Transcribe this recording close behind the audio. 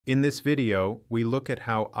In this video, we look at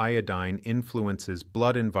how iodine influences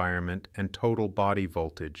blood environment and total body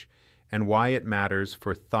voltage, and why it matters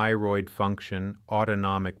for thyroid function,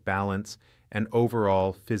 autonomic balance, and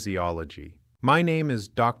overall physiology. My name is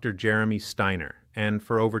Dr. Jeremy Steiner, and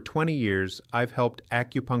for over 20 years, I've helped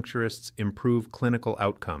acupuncturists improve clinical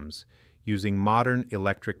outcomes using modern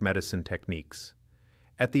electric medicine techniques.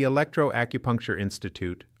 At the Electroacupuncture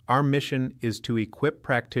Institute, our mission is to equip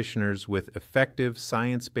practitioners with effective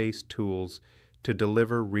science-based tools to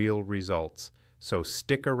deliver real results. So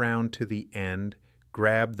stick around to the end,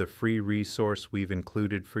 grab the free resource we've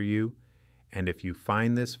included for you, and if you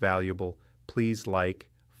find this valuable, please like,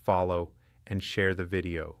 follow, and share the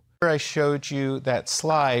video. I showed you that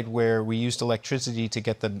slide where we used electricity to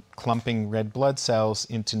get the clumping red blood cells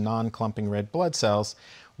into non-clumping red blood cells.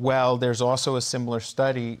 Well, there's also a similar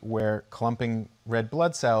study where clumping red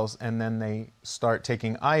blood cells and then they start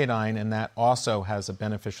taking iodine, and that also has a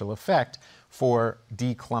beneficial effect for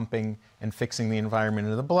declumping and fixing the environment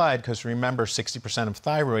of the blood, because remember, 60% of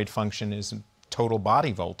thyroid function is total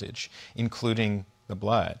body voltage, including the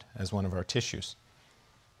blood as one of our tissues.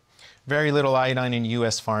 Very little iodine in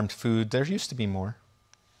U.S. farmed food. There used to be more.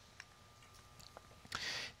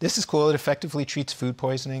 This is cool. It effectively treats food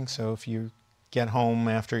poisoning. So if you get home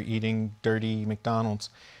after eating dirty McDonald's,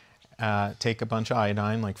 take a bunch of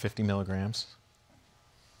iodine, like 50 milligrams.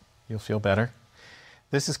 You'll feel better.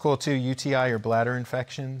 This is cool too, UTI or bladder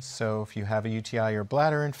infections. So if you have a UTI or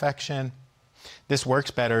bladder infection, this works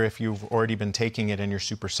better if you've already been taking it and you're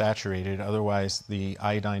super saturated. Otherwise, the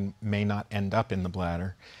iodine may not end up in the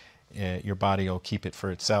bladder. Your body will keep it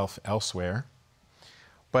for itself elsewhere.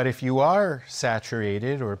 But if you are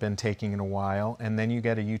saturated or been taking it a while, and then you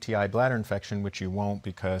get a UTI bladder infection, which you won't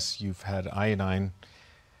because you've had iodine,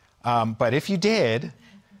 but if you did,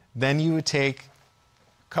 then you would take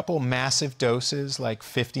a couple massive doses, like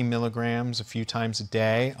 50 milligrams a few times a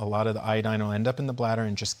day. A lot of the iodine will end up in the bladder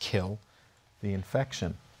and just kill the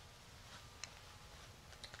infection.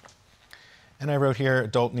 And I wrote here,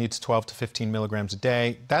 adult needs 12 to 15 milligrams a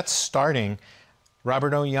day. That's starting.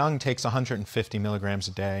 Robert O. Young takes 150 milligrams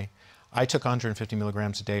a day. I took 150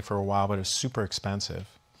 milligrams a day for a while, but it was super expensive.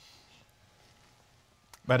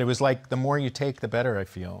 But it was like, the more you take, the better I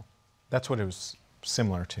feel. That's what it was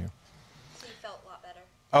similar to. So you felt a lot better?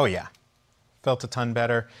 Oh yeah, felt a ton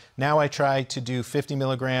better. Now I try to do 50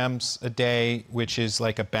 milligrams a day, which is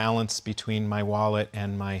like a balance between my wallet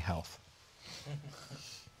and my health.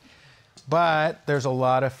 But there's a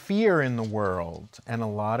lot of fear in the world, and a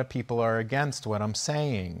lot of people are against what I'm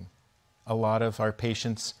saying. A lot of our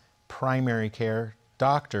patients' primary care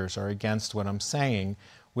doctors are against what I'm saying,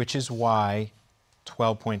 which is why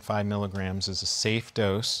 12.5 milligrams is a safe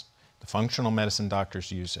dose. The functional medicine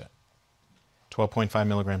doctors use it. 12.5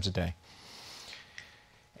 milligrams a day.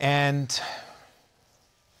 And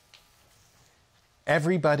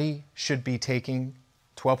everybody should be taking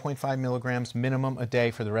 12.5 milligrams minimum a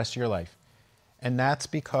day for the rest of your life. And that's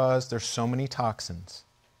because there's so many toxins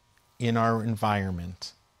in our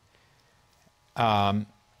environment.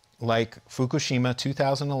 Like Fukushima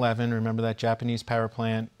 2011, remember that Japanese power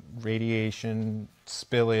plant, radiation,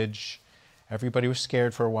 spillage. Everybody was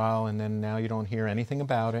scared for a while, and then now you don't hear anything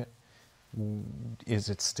about it. Is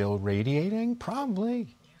it still radiating?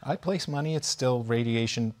 Probably. I place money it's still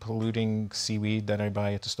radiation polluting seaweed that I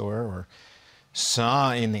buy at the store, or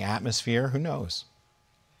saw in the atmosphere, who knows?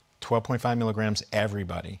 12.5 milligrams,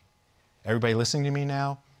 everybody. Everybody listening to me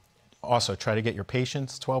now, also try to get your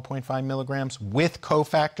patients 12.5 milligrams with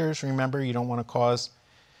cofactors. Remember, you don't want to cause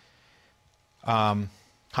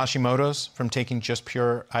Hashimoto's from taking just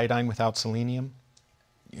pure iodine without selenium.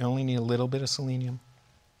 You only need a little bit of selenium.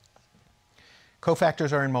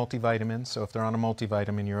 Cofactors are in multivitamins, so if they're on a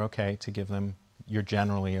multivitamin, you're okay to give them. You're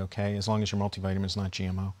generally okay, as long as your multivitamin is not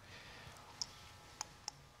GMO.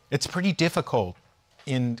 It's pretty difficult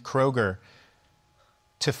in Kroger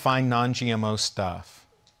to find non-GMO stuff.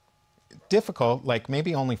 Difficult, like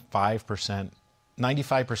maybe only 5%,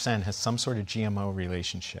 95% has some sort of GMO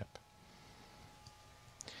relationship.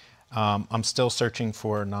 I'm still searching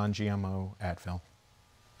for non-GMO Advil.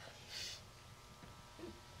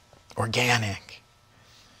 Organic.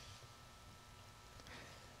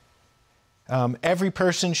 Every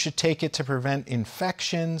person should take it to prevent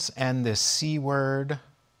infections and this C word.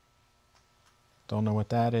 Don't know what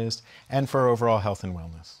that is. And for overall health and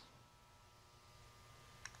wellness.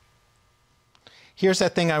 Here's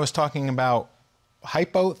that thing I was talking about,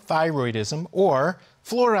 hypothyroidism or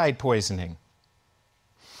fluoride poisoning.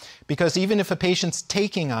 Because even if a patient's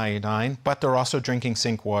taking iodine, but they're also drinking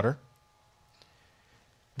sink water,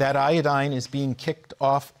 that iodine is being kicked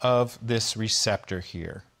off of this receptor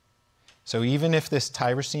here. So even if this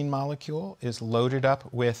tyrosine molecule is loaded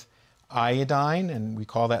up with iodine, and we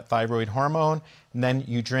call that thyroid hormone, and then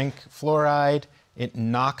you drink fluoride, it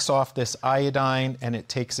knocks off this iodine and it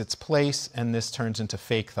takes its place, and this turns into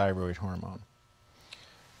fake thyroid hormone.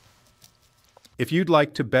 If you'd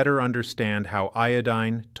like to better understand how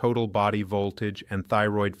iodine, total body voltage, and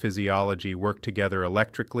thyroid physiology work together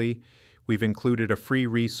electrically, we've included a free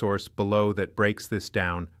resource below that breaks this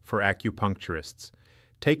down for acupuncturists.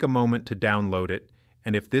 Take a moment to download it,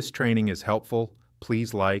 and if this training is helpful,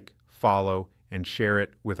 please like, follow, and share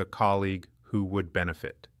it with a colleague who would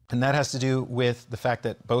benefit. And that has to do with the fact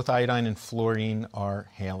that both iodine and fluorine are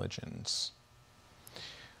halogens.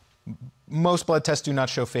 Most blood tests do not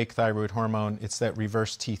show fake thyroid hormone. It's that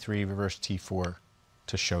reverse T3, reverse T4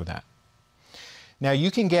 to show that. Now,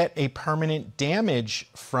 you can get a permanent damage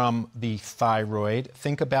from the thyroid.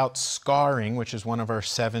 Think about scarring, which is one of our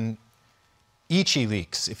 7 Ichi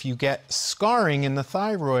leaks. If you get scarring in the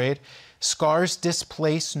thyroid, scars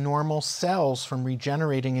displace normal cells from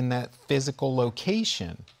regenerating in that physical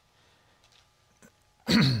location.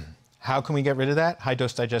 How can we get rid of that?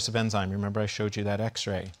 High-dose digestive enzyme. Remember I showed you that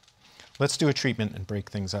x-ray. Let's do a treatment and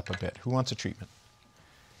break things up a bit. Who wants a treatment?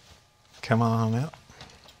 Come on out.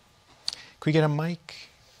 Can we get a mic?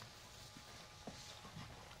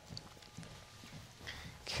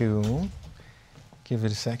 Cool. Give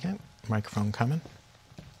it a second. Microphone coming.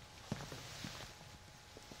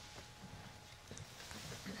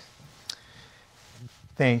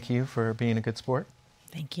 Thank you for being a good sport.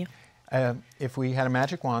 Thank you. If we had a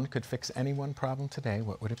magic wand, could fix any one problem today,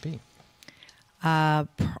 what would it be?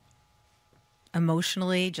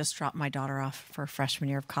 Emotionally, just dropped my daughter off for freshman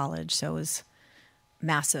year of college, so it was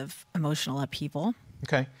massive emotional upheaval.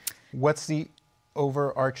 Okay. What's the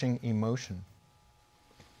overarching emotion?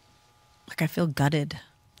 Like I feel gutted.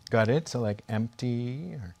 Gutted, so like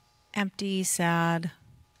empty? Or... Empty, sad.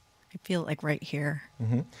 I feel like right here.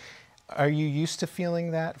 Mm-hmm. Are you used to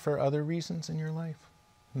feeling that for other reasons in your life?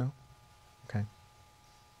 No? Okay.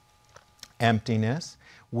 Emptiness.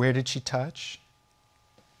 Where did she touch?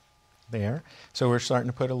 There. So we're starting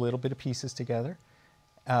to put a little bit of pieces together.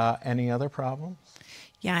 Any other problems?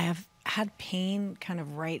 Yeah, I have had pain kind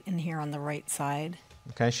of right in here on the right side.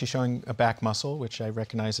 Okay, she's showing a back muscle, which I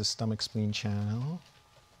recognize as stomach spleen channel.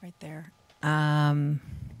 Right there.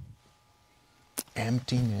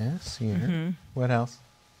 Emptiness here. Mm-hmm. What else?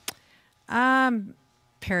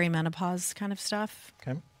 Perimenopause kind of stuff.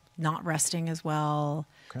 Okay. Not resting as well.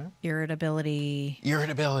 Okay. Irritability.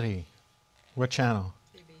 Irritability. What channel?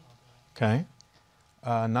 Okay.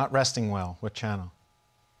 Not resting well. What channel?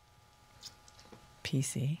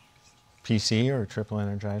 PC. PC or triple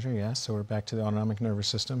energizer, yes. So we're back to the autonomic nervous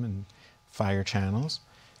system and fire channels.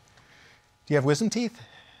 Do you have wisdom teeth?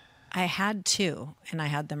 I had 2, and I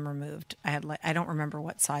had them removed. I had I don't remember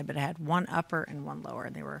what side, but I had one upper and one lower,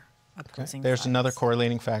 and they were opposing Okay. There's sides. another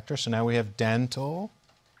correlating factor. So now we have dental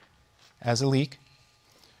as a leak.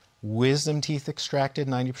 Wisdom teeth extracted.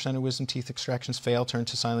 90% of wisdom teeth extractions fail, turn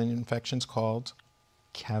to silent infections called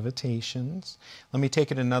cavitations. Let me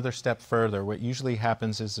take it another step further. What usually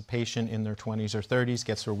happens is the patient in their 20s or 30s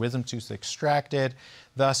gets their wisdom tooth extracted,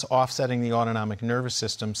 thus offsetting the autonomic nervous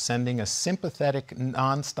system, sending a sympathetic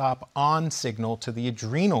nonstop on signal to the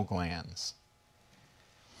adrenal glands,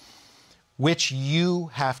 which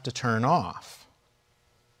you have to turn off.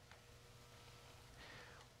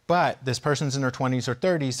 But this person's in their 20s or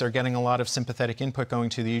 30s, they're getting a lot of sympathetic input going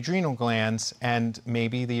to the adrenal glands, and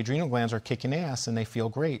maybe the adrenal glands are kicking ass and they feel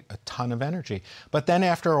great, a ton of energy. But then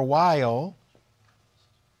after a while,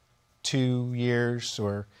 2 years,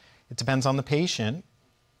 or it depends on the patient,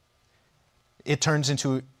 it turns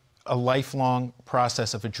into a lifelong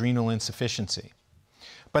process of adrenal insufficiency.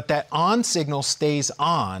 But that on signal stays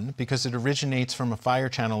on because it originates from a fire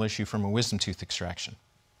channel issue from a wisdom tooth extraction.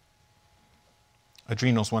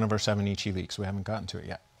 Adrenal's one of our 7 Ichi leaks. We haven't gotten to it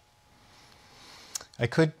yet. I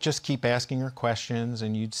could just keep asking her questions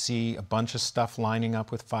and you'd see a bunch of stuff lining up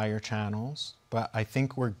with fire channels, but I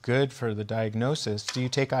think we're good for the diagnosis. Do you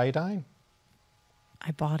take iodine?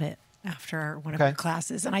 I bought it after one of your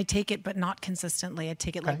classes, and I take it, but not consistently. I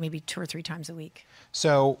take it like maybe 2 or 3 times a week.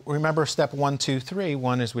 So remember step 1, 2, 3.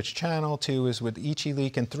 1 is which channel, 2 is with Ichi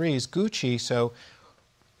leak, and 3 is Gucci. So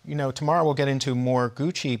you know, tomorrow we'll get into more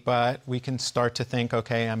Gucci, but we can start to think,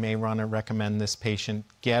 okay, I may want to recommend this patient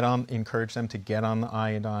encourage them to get on the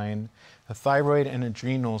iodine. The thyroid and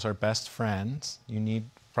adrenals are best friends. You need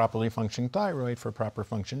properly functioning thyroid for proper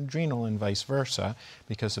function adrenal and vice versa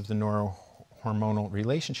because of the neurohormonal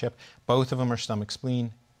relationship. Both of them are stomach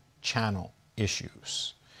spleen channel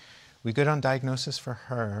issues. We good on diagnosis for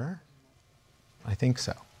her? I think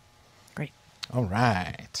so. All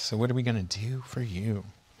right, so what are we going to do for you?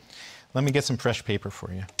 Let me get some fresh paper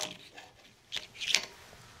for you.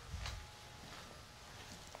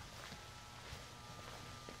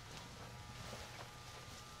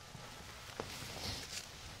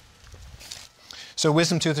 So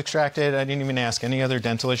wisdom tooth extracted, I didn't even ask. Any other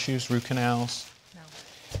dental issues, root canals?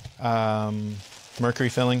 No. Mercury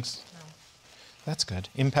fillings? No. That's good.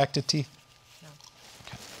 Impacted teeth? No.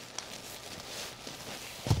 Okay.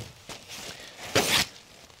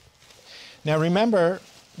 Now remember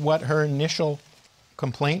what her initial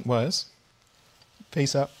complaint was.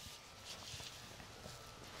 Face up.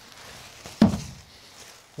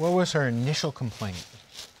 What was her initial complaint?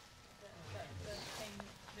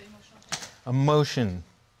 Emotion.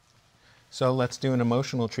 So let's do an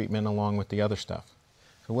emotional treatment along with the other stuff.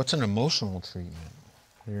 So what's an emotional treatment?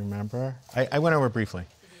 Do you remember? I went over it briefly.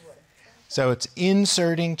 So it's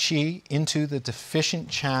inserting qi into the deficient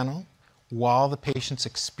channel while the patient's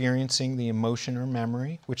experiencing the emotion or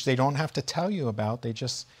memory, which they don't have to tell you about, they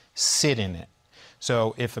just sit in it.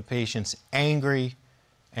 So if a patient's angry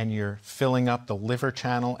and you're filling up the liver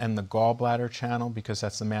channel and the gallbladder channel, because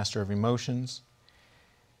that's the master of emotions,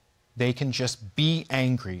 they can just be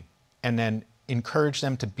angry and then encourage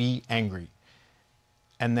them to be angry.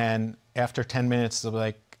 And then after 10 minutes, they'll be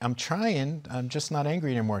like, I'm trying, I'm just not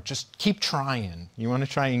angry anymore. Just keep trying. You want to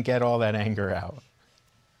try and get all that anger out.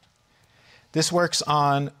 This works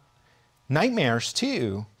on nightmares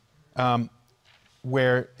too,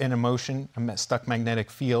 where an emotion, a stuck magnetic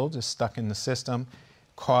field is stuck in the system,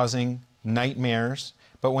 causing nightmares.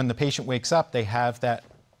 But when the patient wakes up, they have that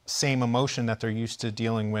same emotion that they're used to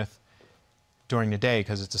dealing with during the day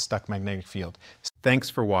because it's a stuck magnetic field. Thanks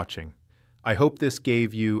for watching. I hope this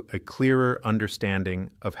gave you a clearer understanding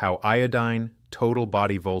of how iodine, total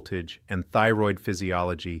body voltage, and thyroid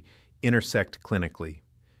physiology intersect clinically.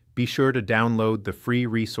 Be sure to download the free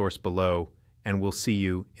resource below, and we'll see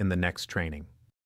you in the next training.